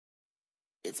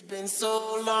It's been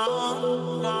so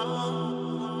long,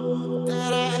 long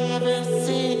that I haven't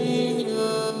seen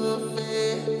your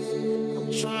face. I'm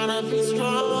trying to be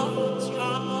strong,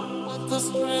 strong, but the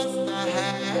strength I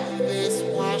have is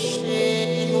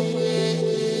washing away.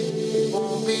 It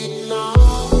won't be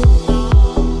long,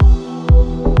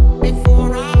 long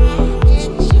before I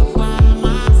get you by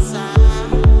my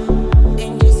side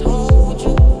and just hold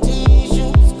you, tease you,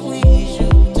 squeeze you,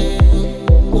 tell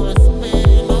what's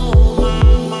been on my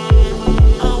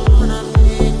mind. I wanna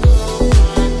make up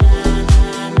right now.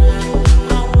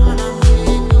 I wanna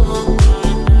make up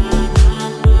right now.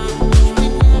 We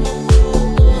never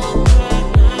broke up right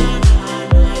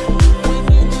now. We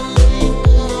need to link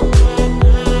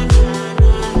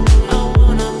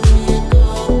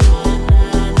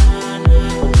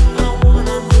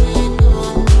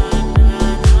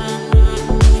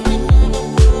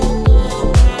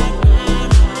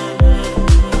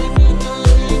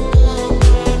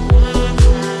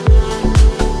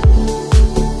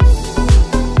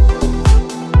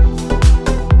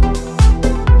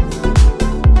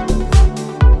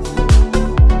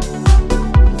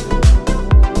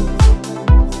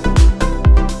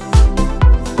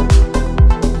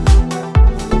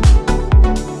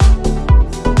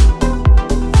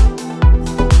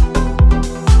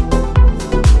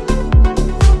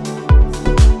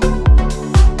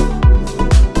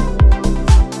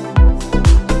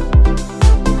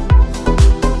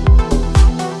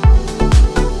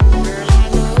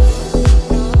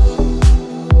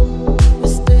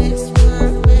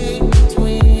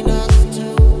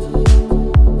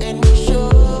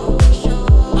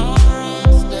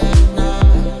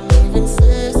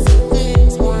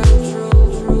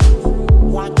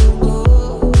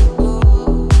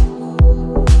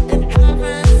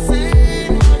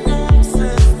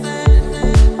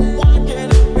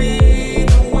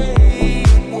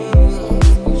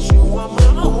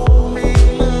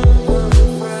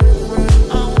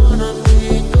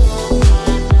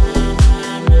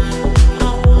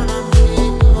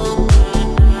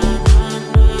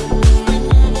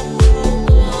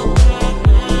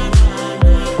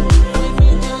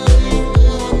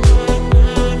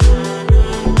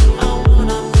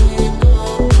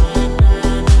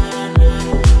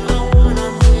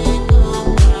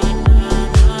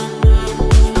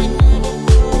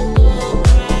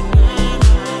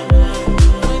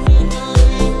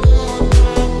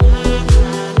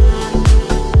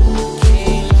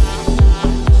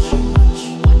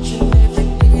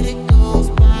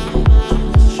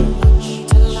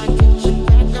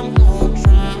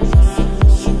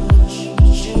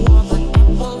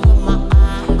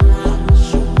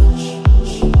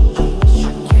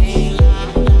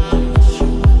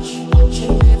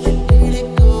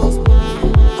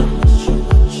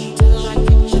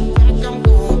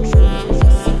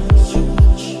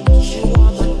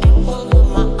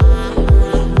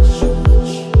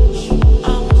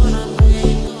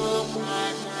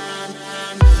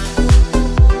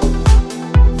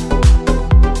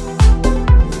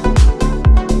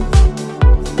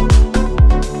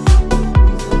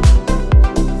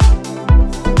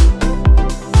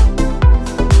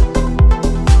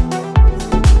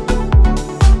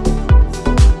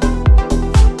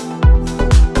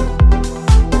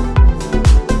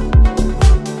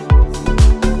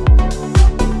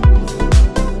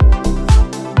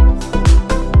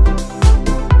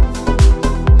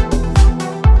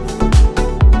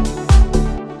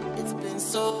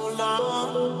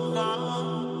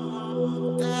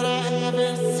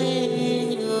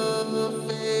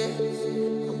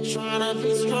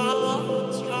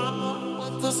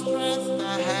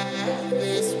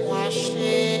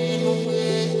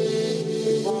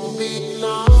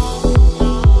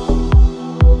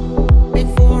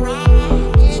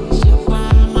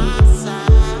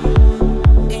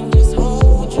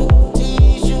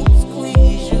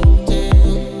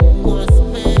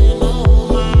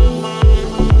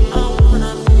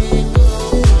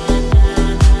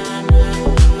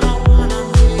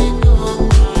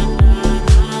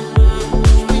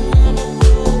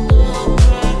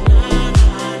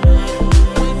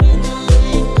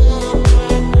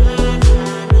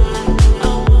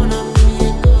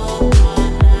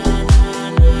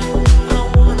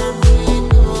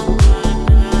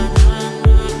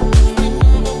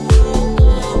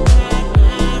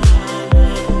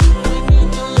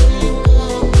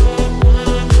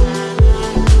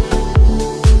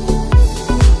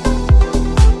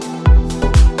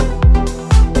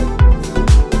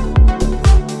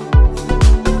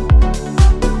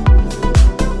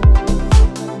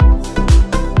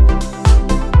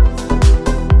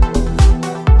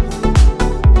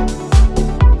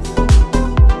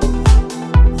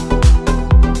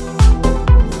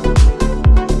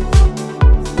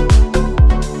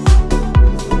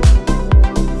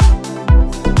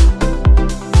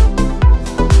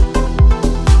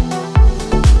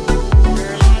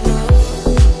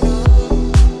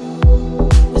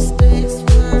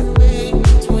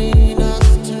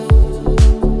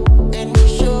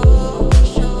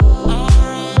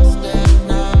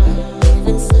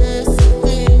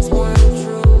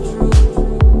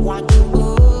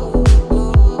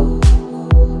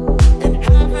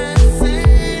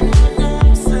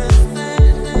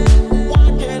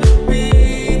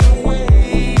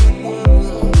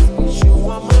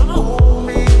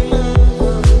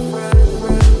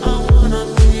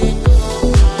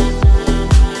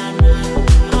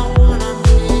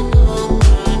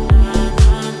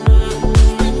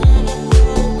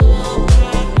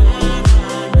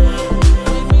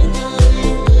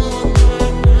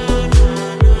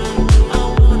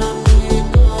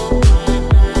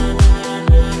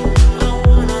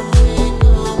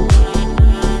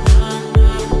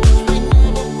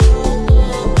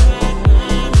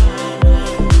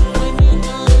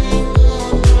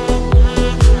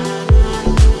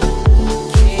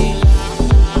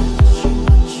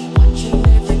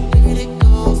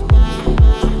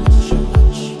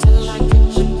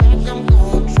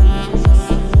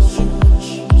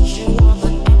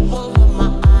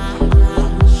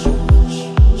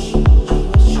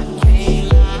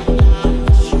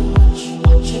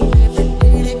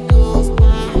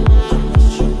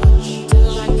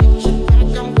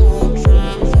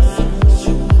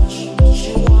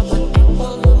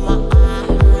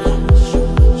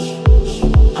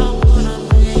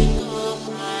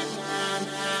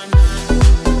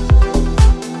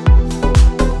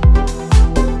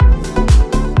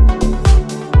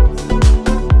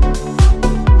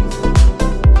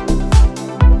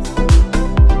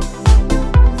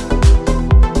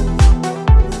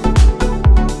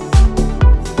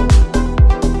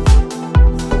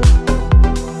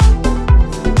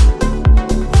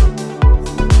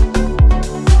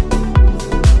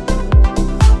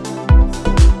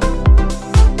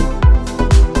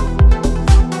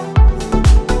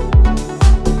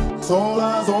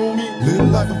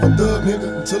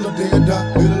till the day I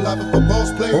die. Live the life of a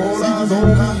boss player. All eyes on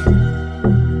me.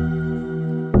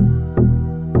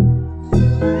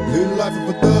 Live the life of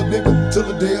a thug nigga till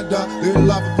the day I die. Live the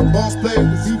life of a boss player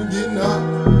that's even getting high.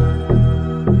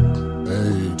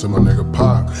 Hey, to my nigga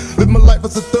Pac. Live my life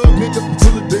as a thug nigga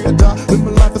till the day I die. Live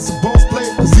my life as a boss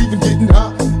player that's even getting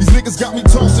high. These niggas got me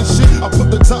tossing shit. I put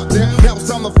the top down, now it's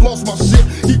time to floss my shit.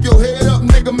 Keep your head up,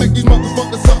 nigga, make these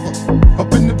motherfuckers suffer.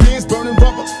 Up in the bins, burning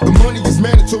rubber. The money is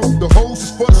mandatory, the hose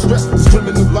is for the stress. It's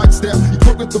criminal lifestyle,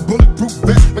 equipped with the bulletproof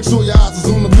vest. Make sure your eyes is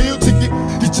on the meal ticket.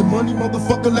 Get your money,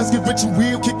 motherfucker, let's get rich and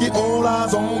real. Kick it, all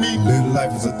eyes on me. Live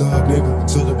life as a thug nigga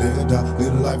until the day I die.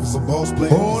 Live life as a boss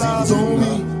player. All eyes on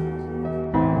me.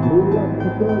 Live life as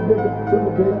a thug nigga until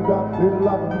the day I die. Live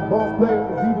life as a boss player,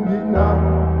 it's even getting high.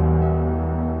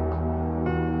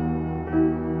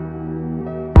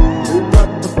 Live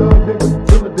life as a thug nigga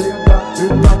till the day I die.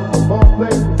 Live life as a boss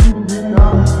player, it's even getting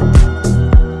high.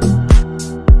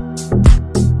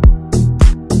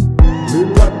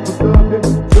 Live life as a thug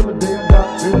nigga till the day I die.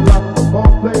 Live life as a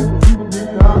boss player, it's even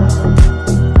getting high.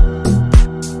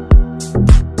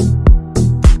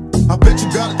 I bet you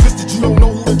got it twisted, you don't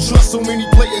know who to trust. So many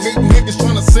player-hating niggas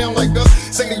trying to sound like us.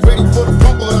 Say they ready for the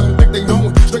funk, but I don't think they know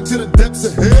it. Straight to the depths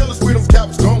of hell is where them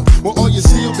cowards going. Well, all your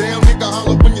shield down, nigga,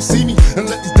 holler when you see me. And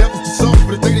let these devils be soft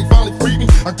for the day they finally free me.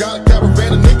 I got a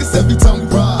caravan of niggas every time we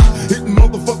ride, hitting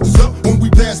motherfuckers up when we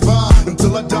pass by.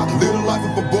 Until I die, live the life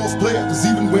of a boss player. Cause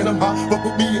even when I'm high, fuck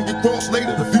with me and get crossed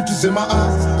later. The future's in my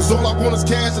eyes. Cause all I want is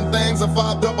cash and things. I'm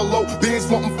 500,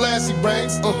 bands wanting flashy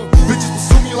rings. Bitches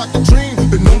pursue me like a dream.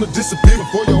 Been known to disappear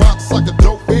before your eyes like a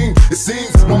dope thing. It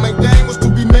seems my main thing was to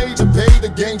be major. Pay the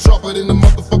game sharper than the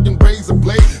motherfucking razor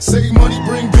blade. Save money,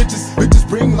 bring bitches, bitches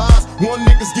bring lies. One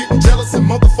nigga's getting jealous and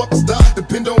motherfuckers die.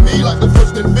 Depend on me like the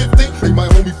first and 50. They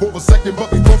might hold me for a second, but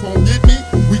they both won't get me.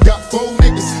 We got 4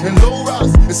 niggas and low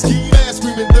riders and ski ass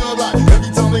screaming thug like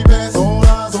every time they pass. All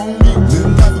eyes on me. Live the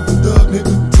life of a thug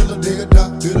nigga till the day I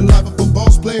die. Live the life of a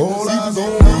boss player. All eyes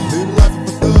on me. Live the life of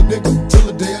a thug nigga till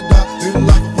the day I die. Live the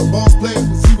life of a boss player.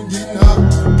 It's even getting high.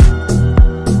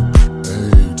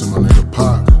 Hey, to my nigga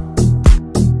Pac.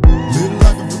 Live the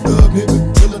life of a thug nigga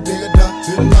till the day I die.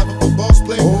 Live the life of a boss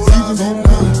player. All eyes on me.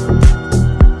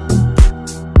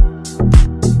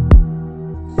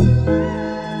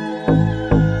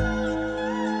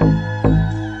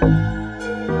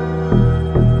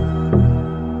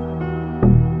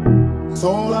 It's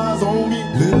all eyes on me.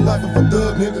 Live the life of a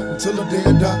thug nigga until the day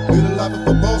I die. Live the life of a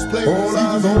boss player. All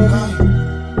eyes on me.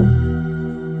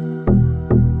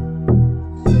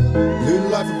 Live the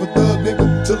life of a thug nigga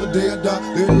till the day I die.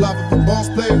 Live the life of a boss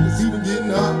player that's even getting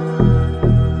high.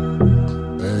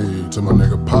 Hey, to my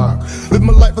nigga Pac. Live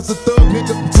my life as a thug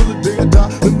nigga until the day I die.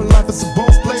 Live my life as a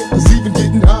boss player that's even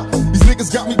getting high. These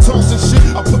niggas got me tossing shit.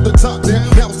 I put the top down,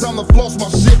 now it's time to floss my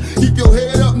shit. Keep your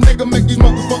head up, nigga, make these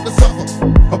motherfuckers suffer.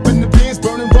 Up in the bins,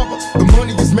 burning rubber. The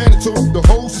money is mandatory, the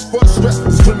hose is for the stress.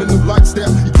 It's criminal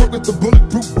lifestyle, equipped with the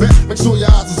bulletproof vest. Make sure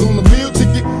your eyes is on the meal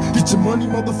ticket. Get your money,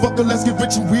 motherfucker, let's get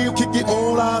rich and real. Kick it,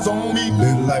 all eyes on me.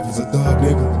 Live the life as a thug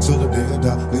nigga until the day I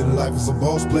die. Live the life as a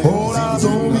boss player. All eyes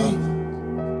on me.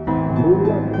 Live the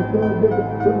life as a thug nigga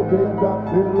till the day I die.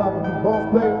 Live the life as a boss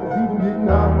player. It's even getting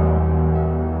high.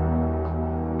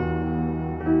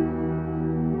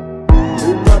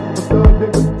 Live the life as a thug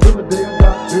nigga till the day I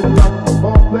die. Live the life as a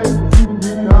boss player. It's even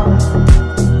getting high.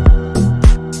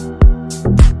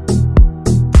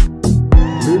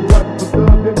 Live the life as a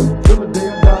thug nigga till the day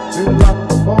I die. Live the life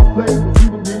as a boss player. It's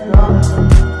even getting high.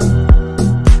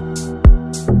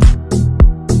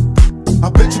 I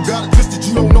bet you got it twisted,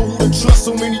 you don't know who to trust.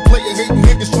 So many player-hating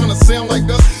niggas trying to sound like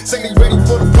us. Say they ready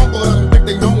for the funk, but I don't think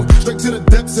they know it. Straight to the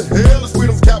depths of hell is where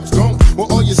them cowards going.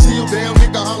 Well, all your shield down,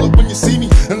 nigga, holler when you see me.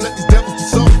 And let these devils be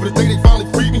soft for the day they finally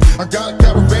free me. I got a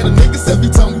caravan of niggas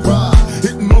every time we ride,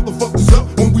 hitting motherfuckers up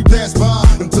when we pass by.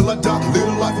 Until I die, live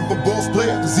the life of a boss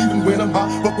player. Cause even when I'm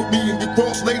high, fuck with me and get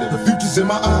crossed later. The future's in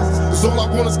my eyes. Cause all I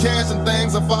want is cash and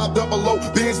things. I'm 500,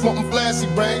 bands wanting flashy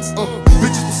rings.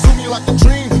 Bitches pursue me like a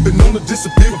dream. Been known to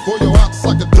disappear before your eyes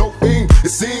like a dope thing. It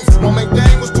seems my main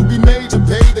thing was to be major.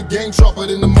 Pay the game sharper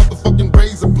than the motherfucking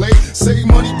razor blade. Save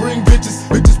money, bring bitches,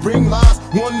 bitches bring lies.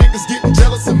 One nigga's getting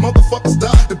jealous and motherfuckers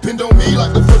die. Depend on me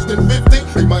like the first and 50.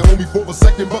 They might hold me for a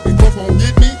second, but they both won't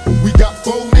get me. We got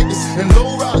 4 niggas and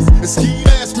low riders and ski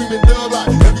ass screaming thug like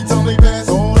every time they pass.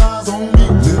 All eyes on me.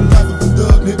 Live the life of a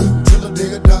thug nigga till the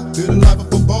day I die. Live the life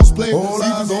of a boss player. All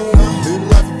eyes on me. Live the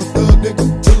life of a thug nigga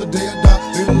till the day I die.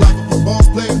 Live the life of a boss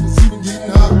player. It's even getting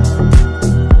high.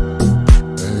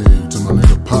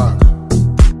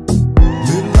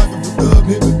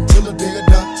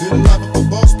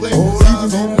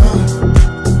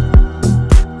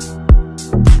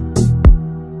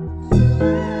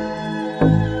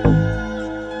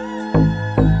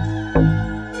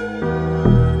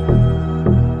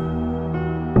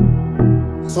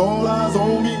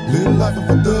 life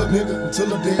of a thug nigga until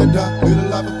the day I die. Live the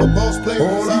life of a boss player.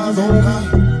 All eyes on me.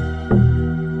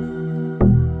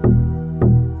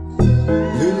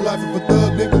 Live the life of a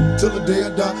thug nigga till the day I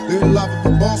die. Live the life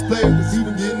of a boss player that's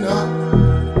even getting high.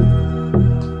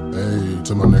 Hey,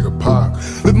 to my nigga Pac.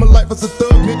 Live my life as a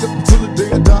thug nigga until the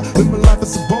day I die. Live my life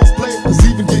as a boss player that's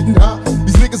even getting high.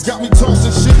 These niggas got me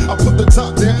tossing shit. I put the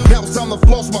top down, now it's time to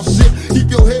floss my shit.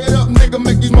 Keep your head up, nigga,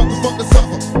 make these motherfuckers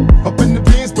suffer. Up in the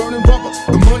bins, burning rubber.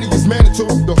 The money is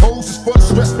mandatory, the hose is for the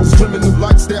stress. This criminal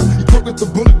lifestyle, equipped with the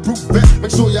bulletproof vest.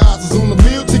 Make sure your eyes is on the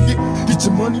meal ticket. Get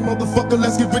your money, motherfucker,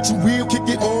 let's get rich and we'll kick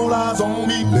it. All eyes on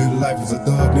me. Live life as a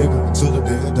thug nigga until the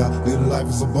day I die. Live life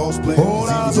as a boss player. All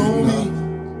eyes on me.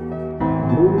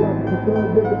 Live life as a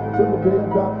thug nigga until the day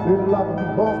I die. Live life as a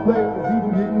boss player that's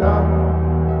even getting high.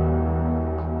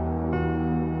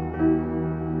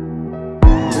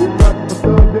 Live life as a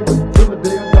thug nigga until the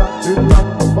day I die. Live life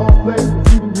as a boss player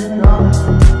that's even getting high.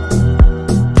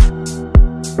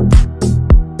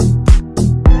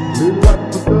 Live life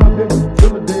as a thug nigga until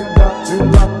the day I die. Live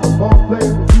life as a boss player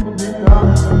that's even getting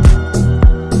high.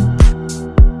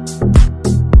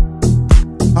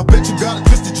 I bet you got it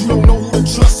twisted, you don't know who to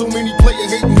trust. So many player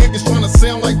hating niggas trying to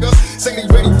sound like us. Say they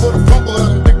ready for the funk, but I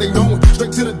don't think they know it.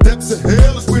 Straight to the depths of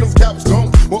hell is where them cowards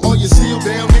going. Well, all your shield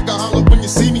down, nigga, holler when you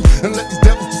see me. And let these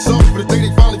devils be sorry for the day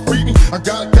they finally free me. I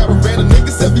got a caravan of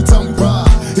niggas every time we ride,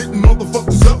 hitting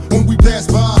motherfuckers up when we pass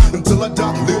by. Until I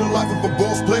die, live the life of a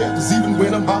boss player. Cause even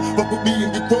when I'm high, fuck with me and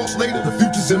get crossed later. The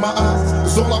future's in my eyes.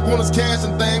 Cause all I want is cash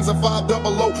and things. I 500,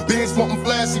 bands wanting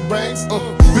flashy brains.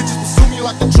 Bitches pursue me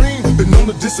like a dream. Been known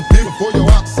to disappear before your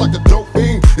eyes like a dope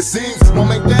fiend. It seems my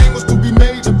main thing was to be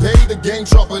major. Pay the game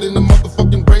sharper than the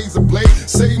motherfucking razor blade.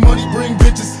 Save money, bring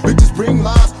bitches, bitches bring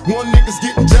lies. One nigga's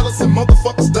getting jealous and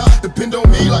motherfuckers die. Depend on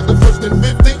me like the first and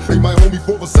 50. They might hold me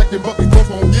for a second, but before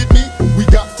won't get me. We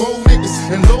got 4 niggas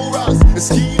and low riders and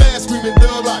ski ass screaming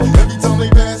thug like every time they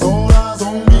pass. All eyes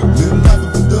on me. Live the life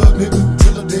of a thug nigga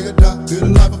till the day I die. Live the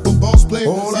life of a boss player.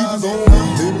 All eyes on me.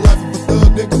 Live the life of a thug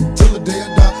nigga till the day I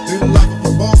die. Live the life of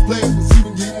a boss player that's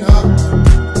even getting high.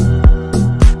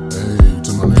 Hey,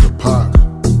 to my nigga Pac.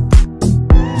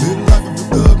 Live the life of a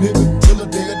thug nigga till the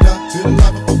day I die. Live the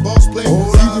life of a boss player.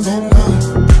 All eyes on me.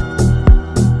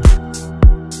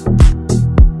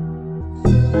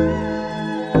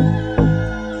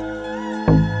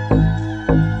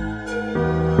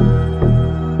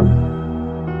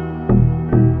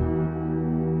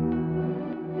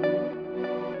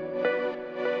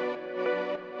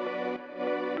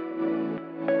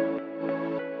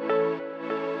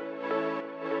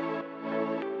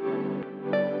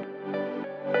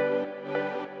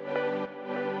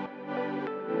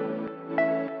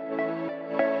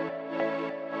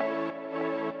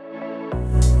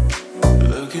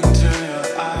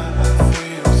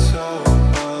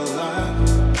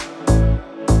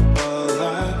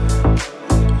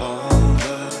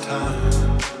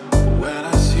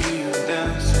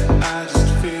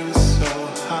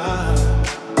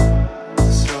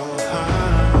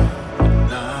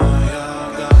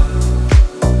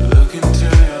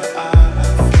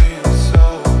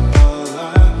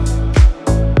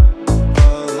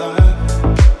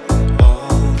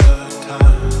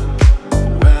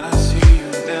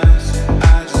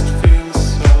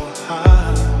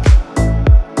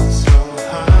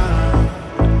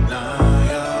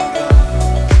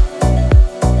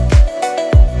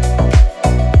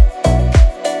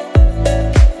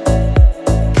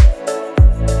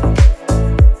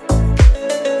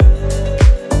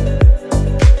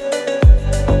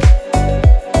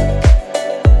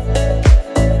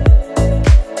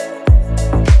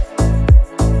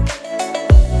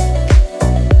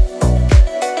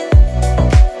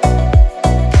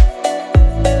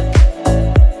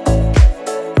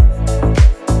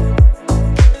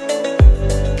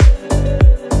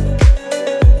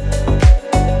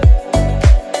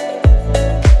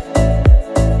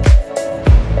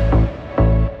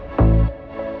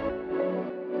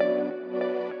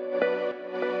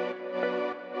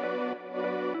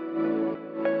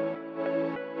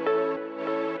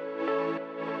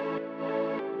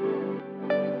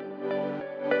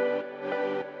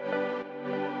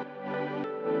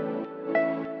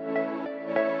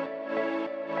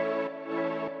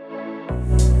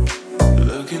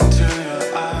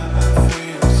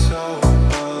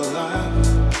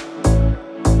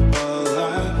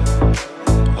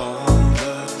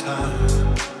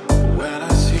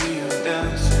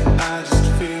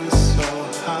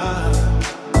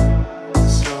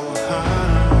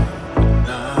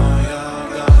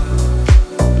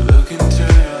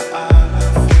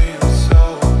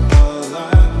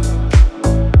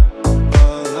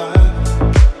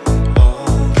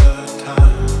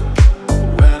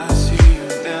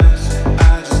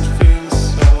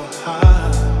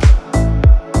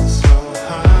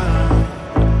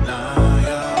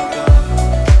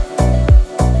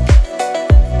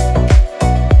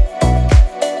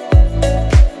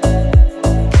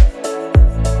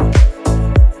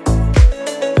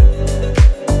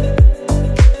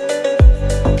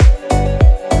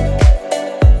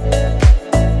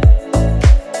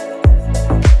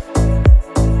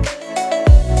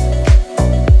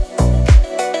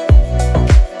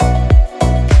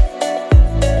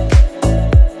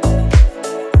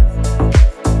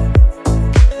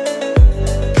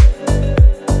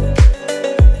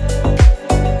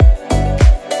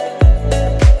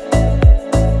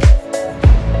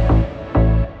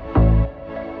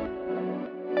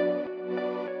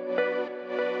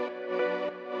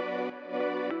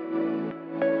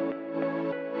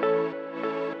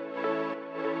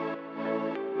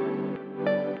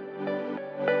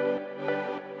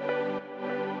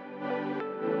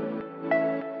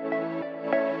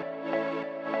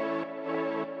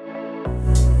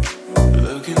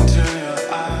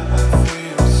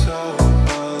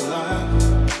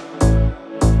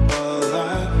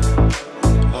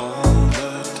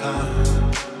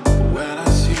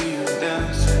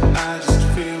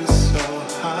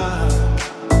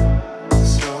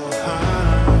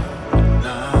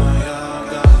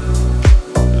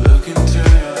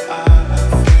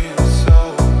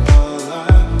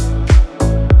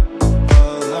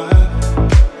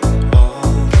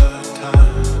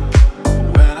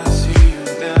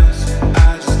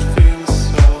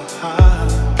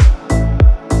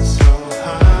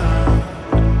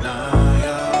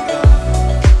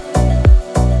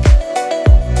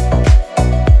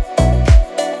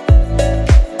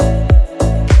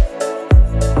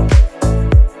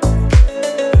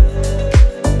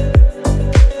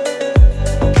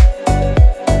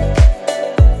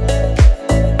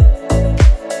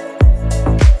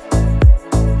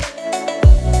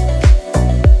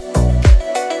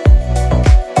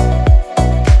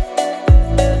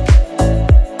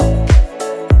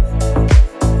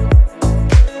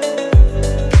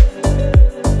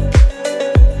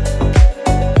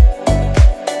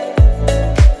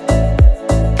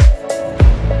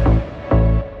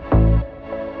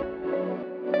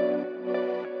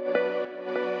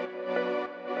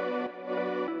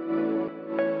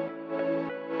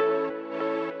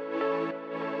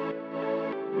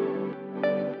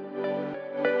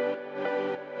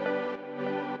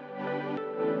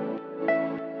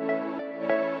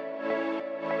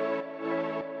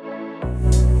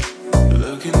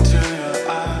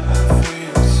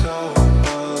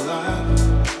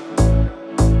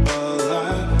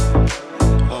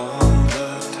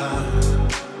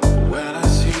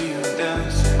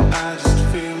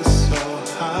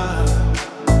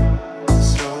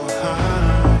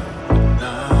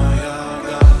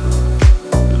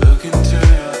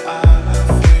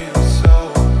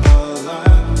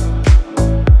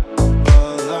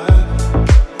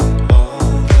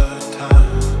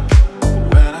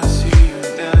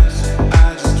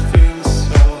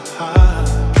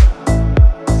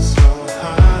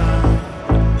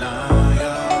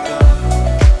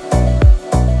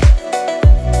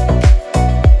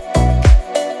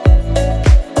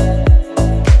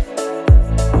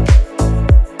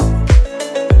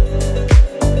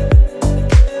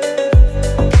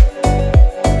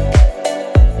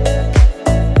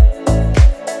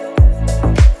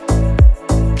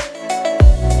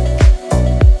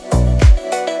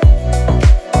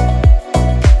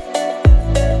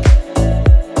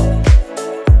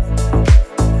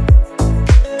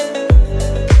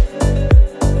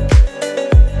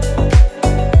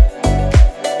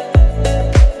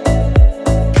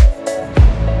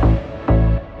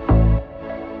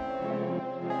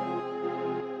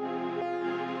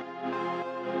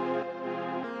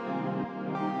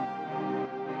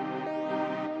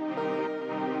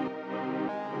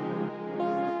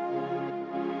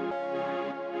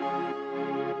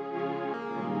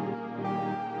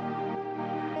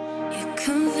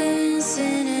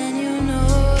 Convincing and you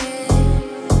know it.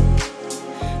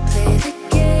 Play the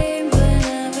game but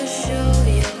never show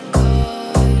your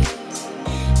cards.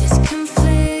 It's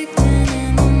conflicting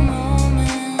in the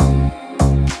moment,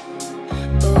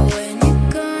 but when you're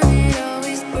gone it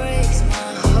always breaks my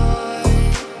heart.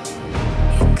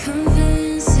 You're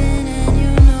convincing and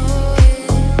you know it.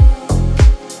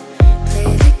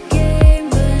 Play the game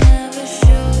but never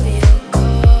show your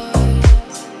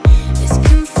cards. It's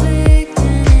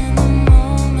conflicting in the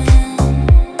moment,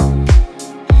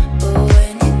 but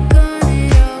when you're gone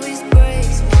it always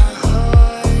breaks my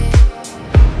heart.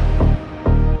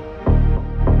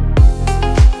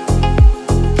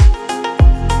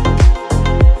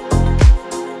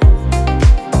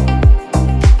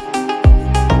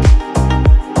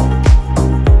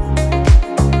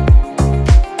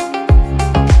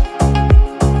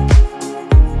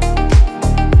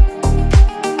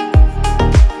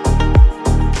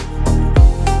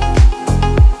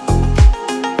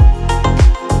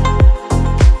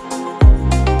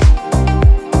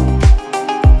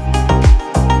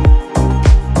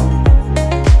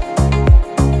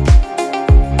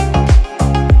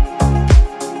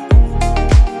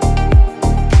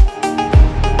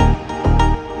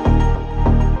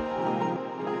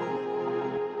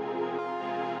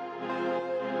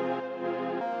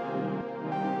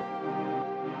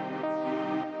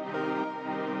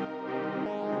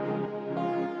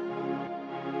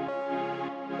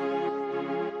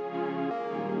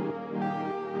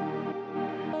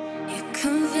 You're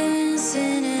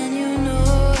convincing and you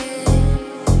know it.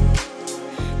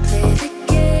 Play the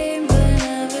game but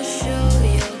never show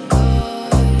your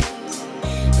cards.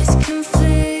 It's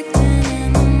conflicting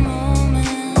in the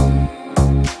moment,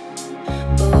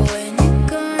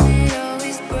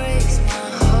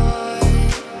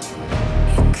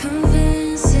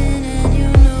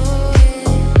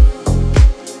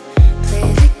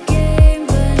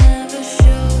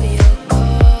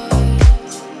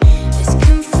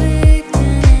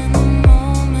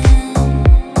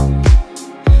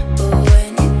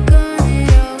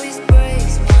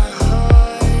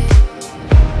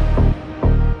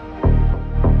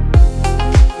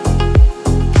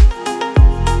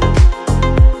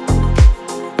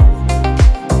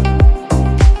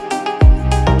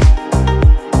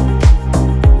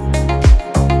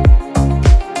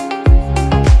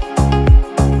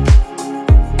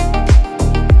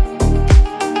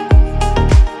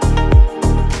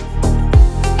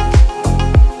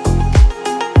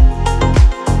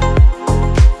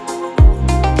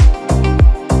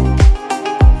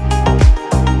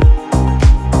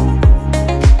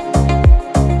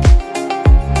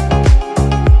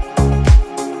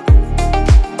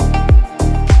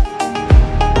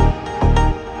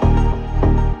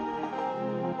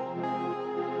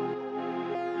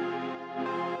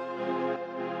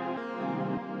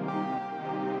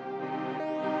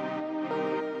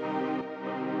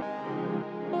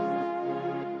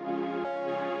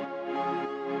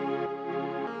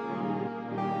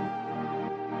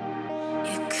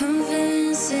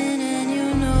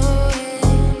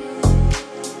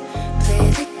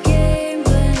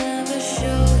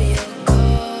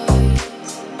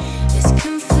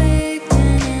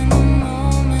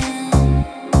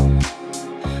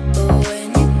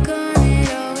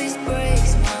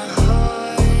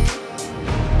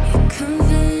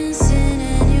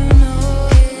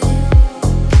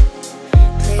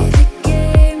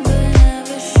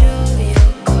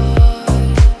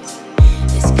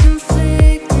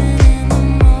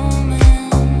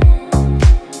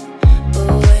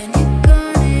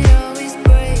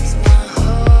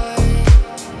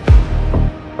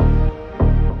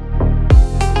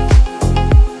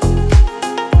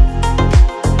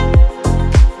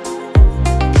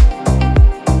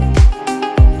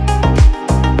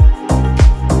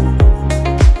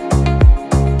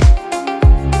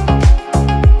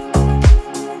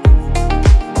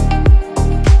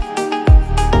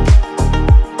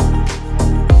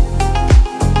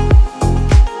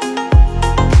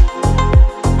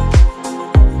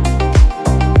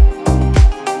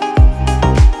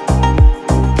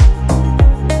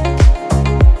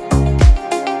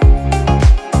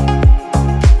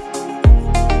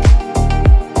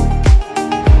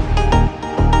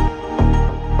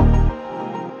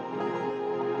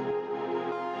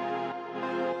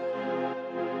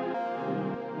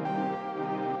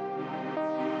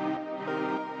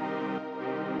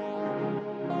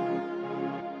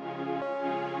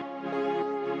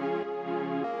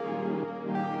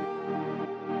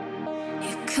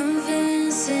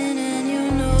 convincing